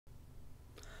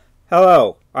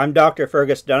Hello, I'm Dr.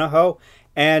 Fergus Donahoe,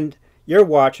 and you're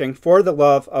watching For the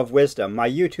Love of Wisdom, my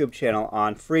YouTube channel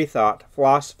on free thought,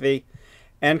 philosophy,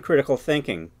 and critical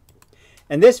thinking.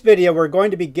 In this video, we're going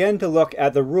to begin to look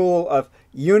at the rule of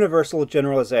universal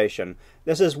generalization.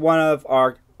 This is one of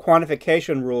our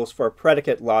quantification rules for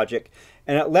predicate logic,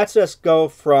 and it lets us go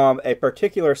from a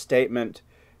particular statement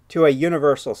to a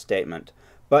universal statement.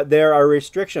 But there are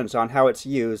restrictions on how it's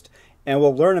used, and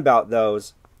we'll learn about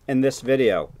those in this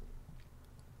video.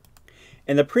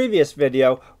 In the previous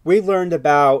video, we learned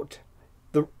about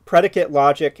the predicate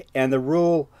logic and the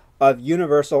rule of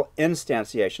universal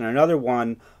instantiation, another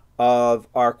one of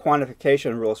our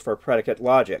quantification rules for predicate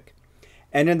logic.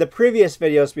 And in the previous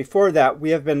videos before that, we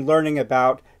have been learning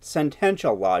about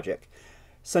sentential logic.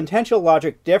 Sentential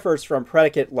logic differs from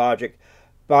predicate logic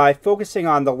by focusing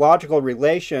on the logical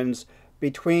relations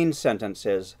between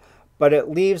sentences, but it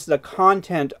leaves the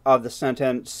content of the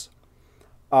sentence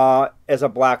as a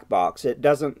black box. It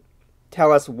doesn't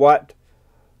tell us what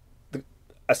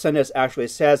a sentence actually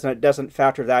says, and it doesn't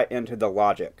factor that into the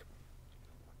logic.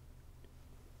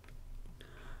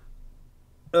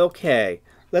 Okay,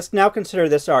 let's now consider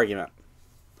this argument.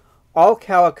 All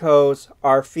calicos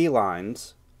are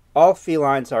felines. All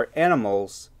felines are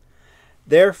animals.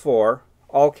 Therefore,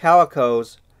 all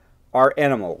calicos are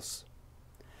animals.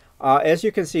 As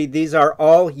you can see, these are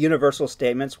all universal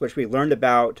statements, which we learned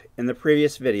about in the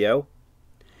previous video.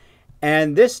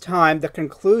 And this time, the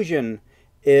conclusion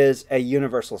is a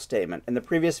universal statement. In the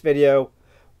previous video,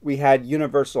 we had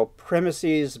universal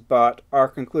premises, but our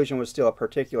conclusion was still a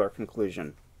particular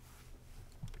conclusion.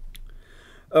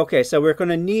 Okay, so we're going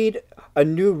to need a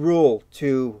new rule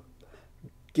to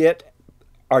get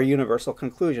our universal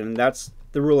conclusion, and that's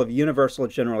the rule of universal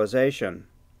generalization.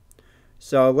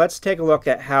 So let's take a look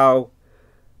at how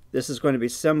this is going to be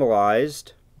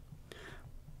symbolized.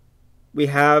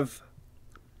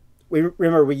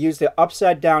 Remember, we use the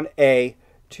upside down A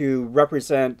to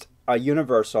represent a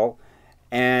universal,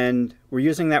 and we're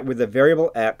using that with the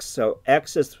variable x. So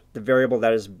x is the variable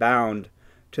that is bound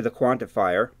to the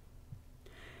quantifier.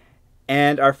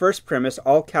 And our first premise,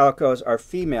 all calicos are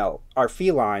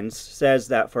felines, says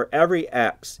that for every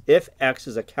x, if x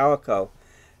is a calico,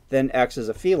 then x is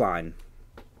a feline.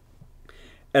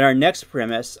 And our next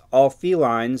premise, all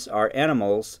felines are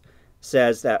animals,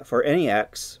 says that for any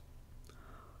x,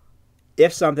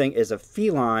 if something is a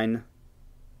feline,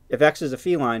 if x is a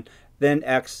feline, then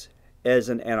x is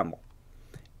an animal.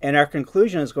 And our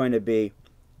conclusion is going to be,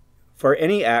 for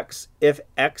any x, if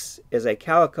x is a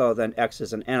calico, then x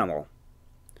is an animal.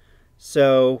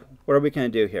 So what are we going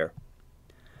to do here?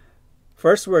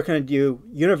 First, we're going to do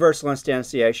universal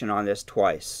instantiation on this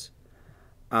twice.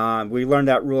 We learned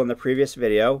that rule in the previous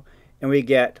video, and we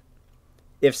get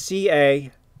if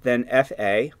CA, then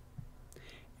FA.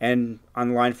 And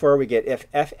on line 4, we get if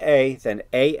FA, then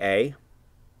AA.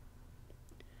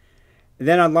 And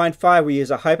then on line 5, we use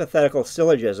a hypothetical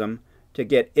syllogism to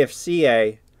get if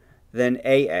CA, then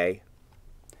AA.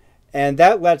 And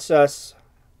that lets us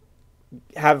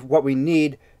have what we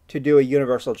need to do a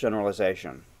universal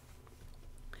generalization.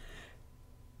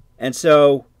 And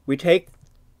so we take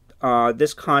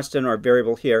this constant or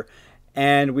variable here,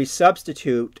 and we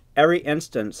substitute every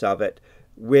instance of it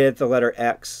with the letter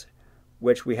x,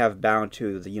 which we have bound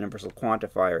to the universal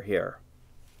quantifier here.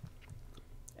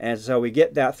 And so we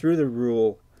get that through the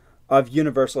rule of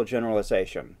universal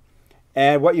generalization.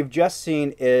 And what you've just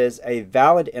seen is a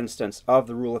valid instance of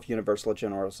the rule of universal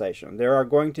generalization. There are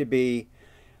going to be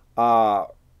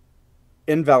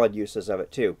invalid uses of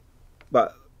it too.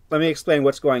 But let me explain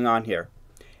what's going on here.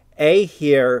 A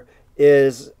here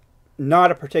is not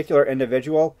a particular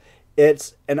individual.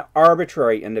 It's an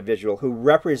arbitrary individual who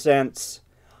represents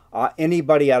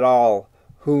anybody at all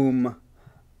whom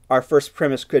our first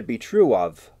premise could be true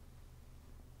of.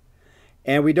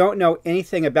 And we don't know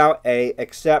anything about A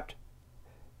except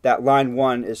that line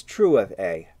 1 is true of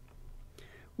A.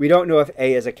 We don't know if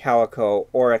A is a calico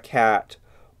or a cat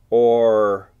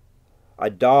or a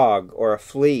dog or a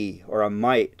flea or a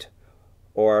mite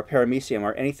or a paramecium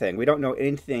or anything. We don't know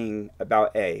anything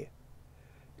about A,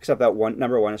 except that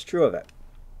number 1 is true of it.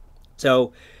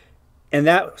 So in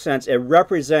that sense, it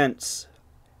represents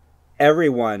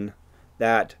everyone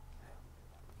that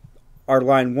our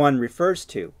line 1 refers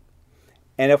to.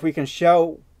 And if we can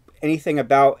show anything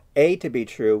about A to be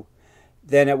true,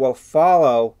 then it will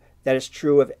follow that it's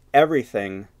true of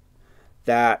everything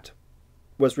that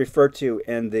was referred to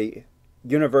in the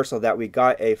universal that we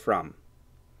got A from.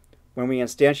 When we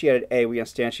instantiated A, we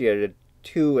instantiated it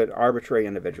to an arbitrary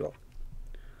individual.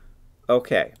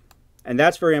 Okay, and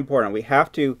that's very important. We have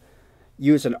to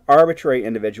use an arbitrary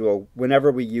individual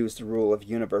whenever we use the rule of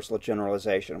universal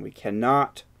generalization. We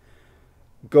cannot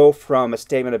go from a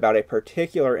statement about a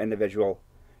particular individual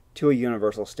to a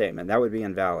universal statement. That would be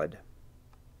invalid.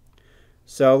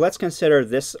 So let's consider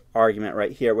this argument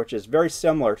right here, which is very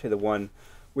similar to the one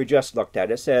we just looked at.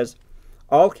 It says,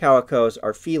 all calicos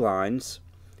are felines.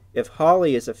 If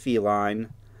Holly is a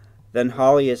feline, then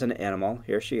Holly is an animal.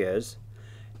 Here she is.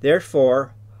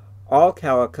 Therefore, all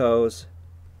calicos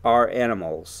are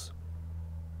animals.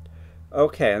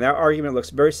 Okay, and that argument looks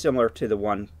very similar to the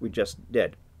one we just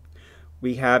did.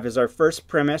 We have as our first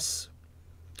premise,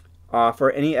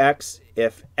 for any x,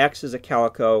 if x is a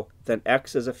calico, then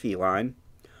x is a feline.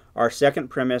 Our second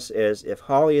premise is if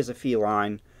Holly is a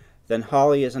feline, then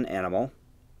Holly is an animal.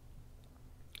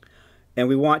 And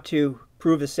we want to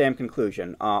prove the same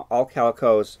conclusion. All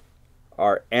calicos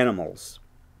are animals.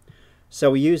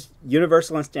 So we use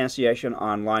universal instantiation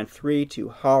on line 3 to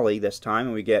Holly this time,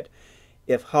 and we get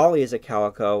if Holly is a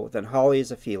calico, then Holly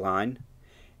is a feline.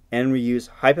 And we use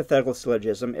hypothetical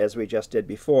syllogism as we just did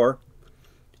before.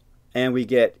 And we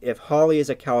get if Holly is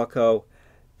a calico,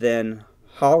 then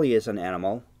Holly is an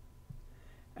animal.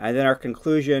 And then our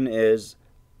conclusion is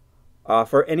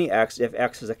for any x, if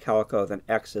x is a calico, then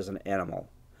x is an animal.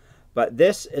 But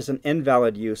this is an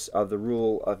invalid use of the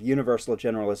rule of universal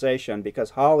generalization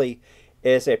because Holly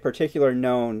is a particular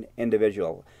known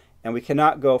individual. And we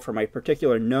cannot go from a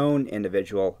particular known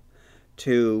individual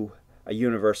to a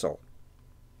universal.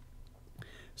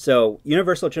 So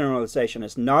universal generalization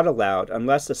is not allowed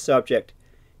unless the subject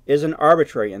is an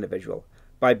arbitrary individual.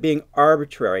 By being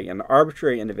arbitrary, an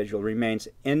arbitrary individual remains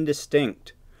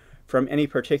indistinct from any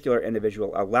particular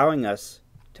individual, allowing us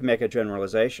to make a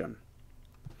generalization.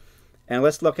 And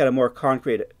let's look at a more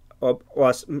concrete, a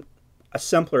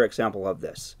simpler example of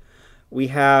this. We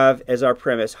have as our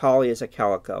premise, Holly is a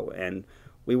calico, and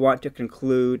we want to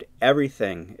conclude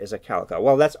everything is a calico.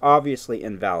 Well, that's obviously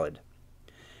invalid.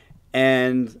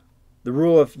 And the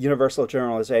rule of universal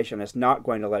generalization is not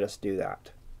going to let us do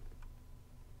that.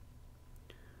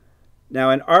 Now,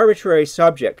 an arbitrary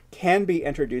subject can be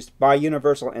introduced by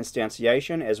universal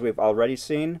instantiation, as we've already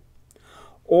seen,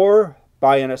 or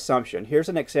by an assumption. Here's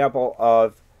an example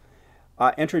of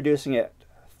introducing it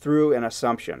through an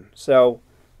assumption. So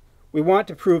we want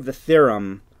to prove the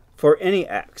theorem for any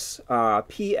x,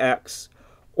 px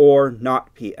or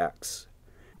not px.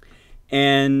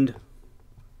 And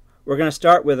we're going to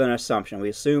start with an assumption. We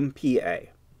assume PA.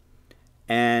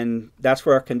 And that's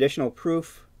for our conditional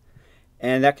proof.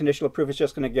 And that conditional proof is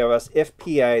just going to give us if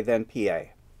PA, then PA.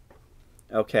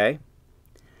 Okay.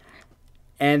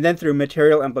 And then through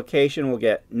material implication, we'll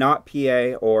get not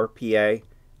PA or PA.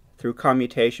 Through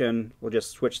commutation, we'll just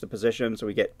switch the position, so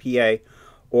we get PA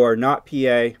or not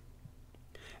PA.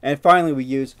 And finally, we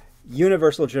use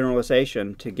universal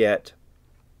generalization to get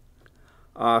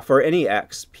for any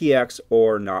x, px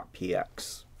or not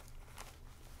px.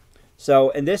 So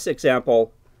in this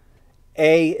example,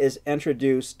 A is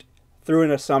introduced through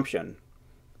an assumption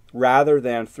rather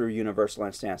than through universal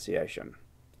instantiation.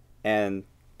 And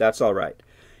that's all right.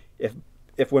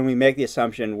 If when we make the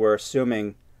assumption, we're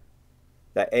assuming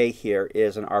that A here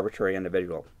is an arbitrary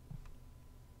individual.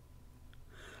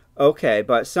 Okay,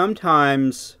 but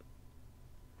sometimes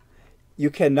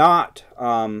you cannot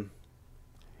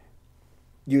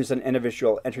use an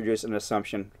individual, introduce an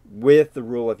assumption with the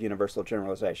rule of universal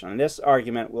generalization. And this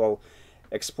argument will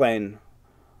explain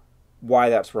why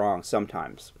that's wrong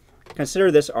sometimes.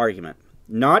 Consider this argument.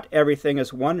 Not everything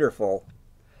is wonderful,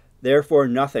 therefore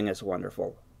nothing is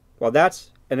wonderful. Well,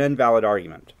 that's an invalid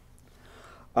argument.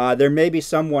 There may be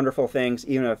some wonderful things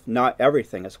even if not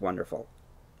everything is wonderful.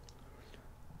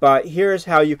 But here's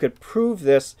how you could prove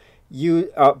this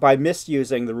by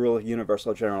misusing the rule of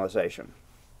universal generalization.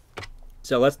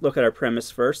 So let's look at our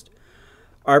premise first.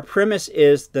 Our premise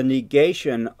is the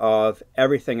negation of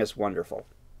everything is wonderful.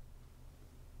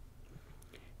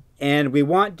 And we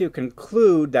want to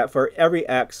conclude that for every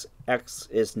x, x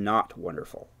is not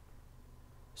wonderful.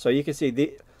 So you can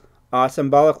see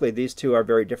symbolically these two are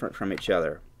very different from each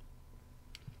other.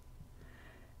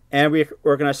 And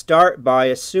we're going to start by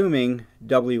assuming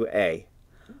WA,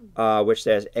 which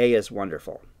says A is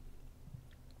wonderful.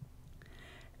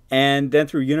 And then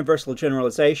through universal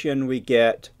generalization, we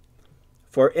get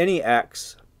for any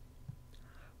x,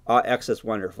 x is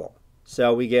wonderful.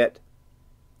 So we get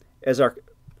as our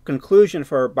conclusion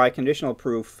for biconditional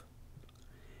proof,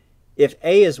 if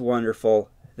A is wonderful,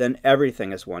 then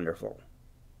everything is wonderful.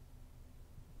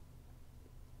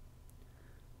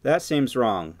 That seems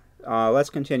wrong. Let's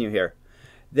continue here.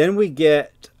 Then we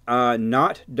get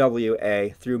not WA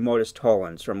through modus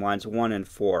tollens from lines 1 and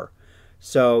 4.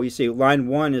 So you see line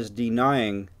 1 is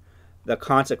denying the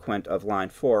consequent of line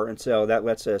 4, and so that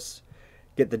lets us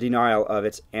get the denial of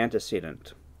its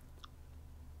antecedent.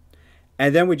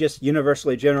 And then we just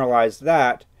universally generalize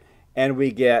that, and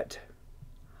we get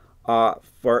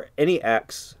for any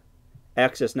x,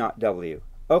 x is not w.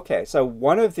 Okay, so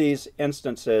one of these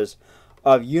instances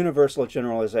of universal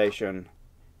generalization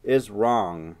is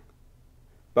wrong.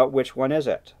 But which one is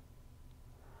it?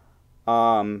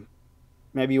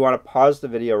 Maybe you want to pause the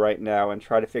video right now and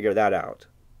try to figure that out.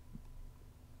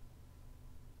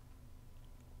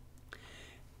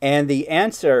 And the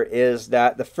answer is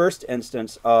that the first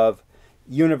instance of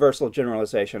universal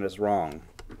generalization is wrong.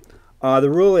 The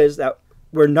rule is that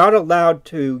we're not allowed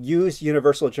to use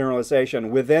universal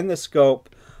generalization within the scope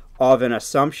of an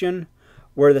assumption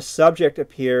where the subject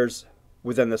appears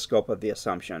within the scope of the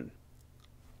assumption.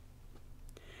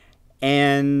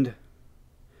 And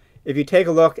if you take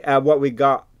a look at what we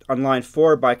got on line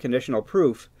 4 by conditional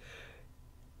proof,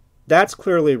 that's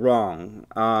clearly wrong.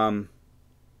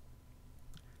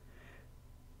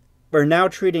 We're now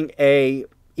treating A,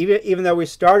 even though we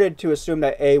started to assume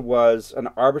that A was an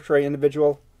arbitrary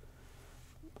individual,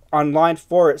 on line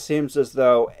 4 it seems as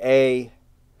though A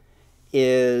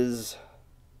is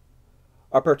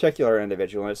a particular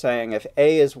individual. And it's saying if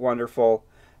A is wonderful,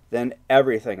 then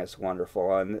everything is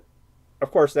wonderful. And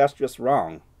of course, that's just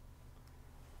wrong.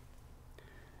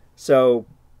 So,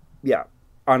 yeah,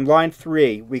 on line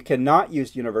 3, we cannot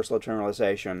use universal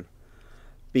generalization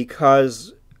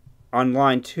because on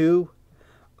line 2,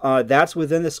 that's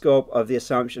within the scope of the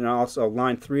assumption, and also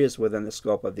line 3 is within the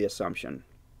scope of the assumption.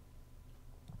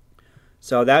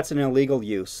 So that's an illegal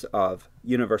use of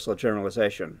universal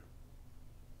generalization.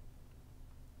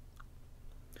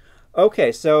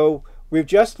 Okay, so we've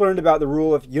just learned about the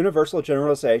rule of universal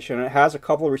generalization, and it has a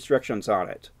couple of restrictions on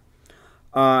it.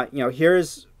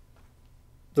 Here's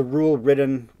the rule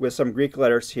written with some Greek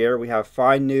letters here. We have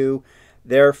phi nu,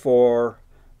 therefore,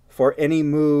 for any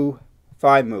mu,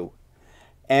 phi mu.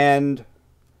 And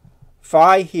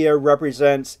phi here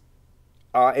represents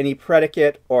any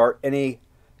predicate or any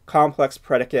complex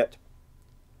predicate,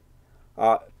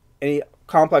 any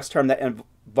complex term that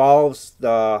involves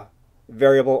the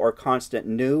variable or constant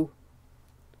nu.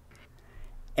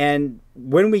 And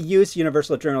when we use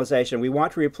universal generalization, we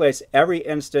want to replace every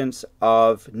instance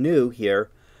of nu here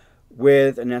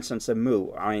with an instance of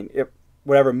mu. I mean,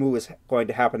 whatever mu is going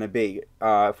to happen to be.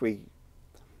 If we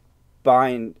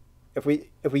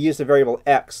use the variable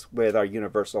x with our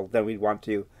universal, then we want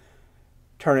to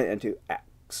turn it into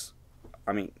x.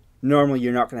 I mean, normally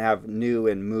you're not going to have nu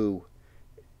and mu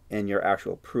in your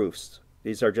actual proofs.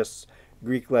 These are just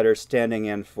Greek letters standing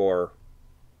in for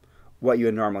what you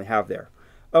would normally have there.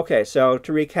 Okay, so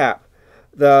to recap,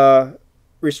 the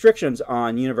restrictions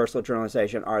on universal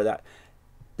generalization are that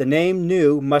the name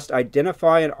nu must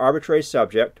identify an arbitrary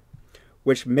subject,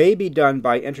 which may be done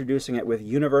by introducing it with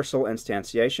universal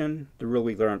instantiation, the rule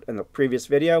we learned in the previous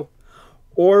video,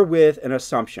 or with an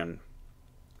assumption.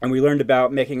 And we learned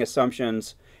about making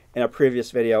assumptions in a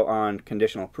previous video on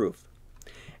conditional proof.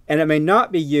 And it may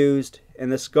not be used in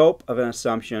the scope of an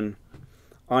assumption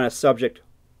on a subject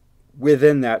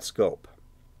within that scope.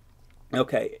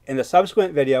 Okay, in the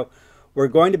subsequent video, we're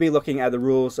going to be looking at the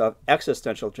rules of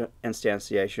existential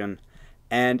instantiation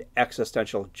and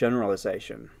existential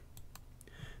generalization.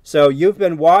 So you've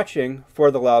been watching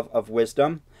For the Love of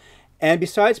Wisdom, and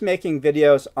besides making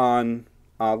videos on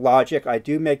logic, I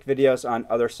do make videos on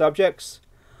other subjects.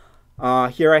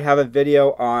 Here I have a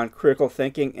video on critical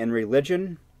thinking in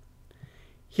religion.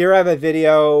 Here I have a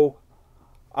video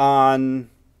on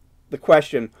the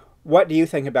question, what do you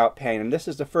think about pain? And this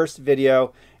is the first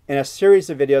video in a series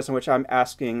of videos in which I'm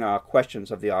asking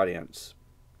questions of the audience.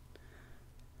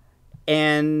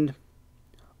 And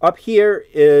up here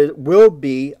will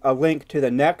be a link to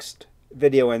the next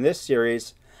video in this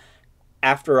series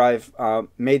after I've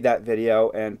made that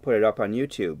video and put it up on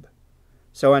YouTube.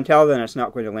 So until then, it's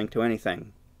not going to link to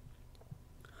anything.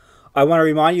 I want to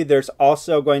remind you there's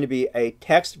also going to be a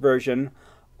text version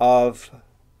of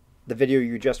the video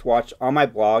you just watched on my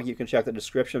blog. You can check the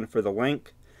description for the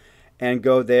link and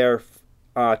go there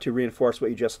to reinforce what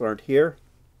you just learned here.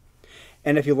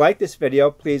 And if you like this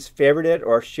video, please favorite it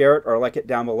or share it or like it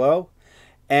down below.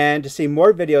 And to see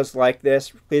more videos like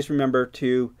this, please remember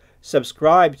to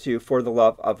subscribe to For the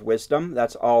Love of Wisdom.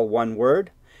 That's all one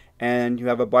word. And you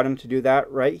have a button to do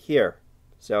that right here.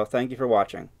 So thank you for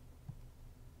watching.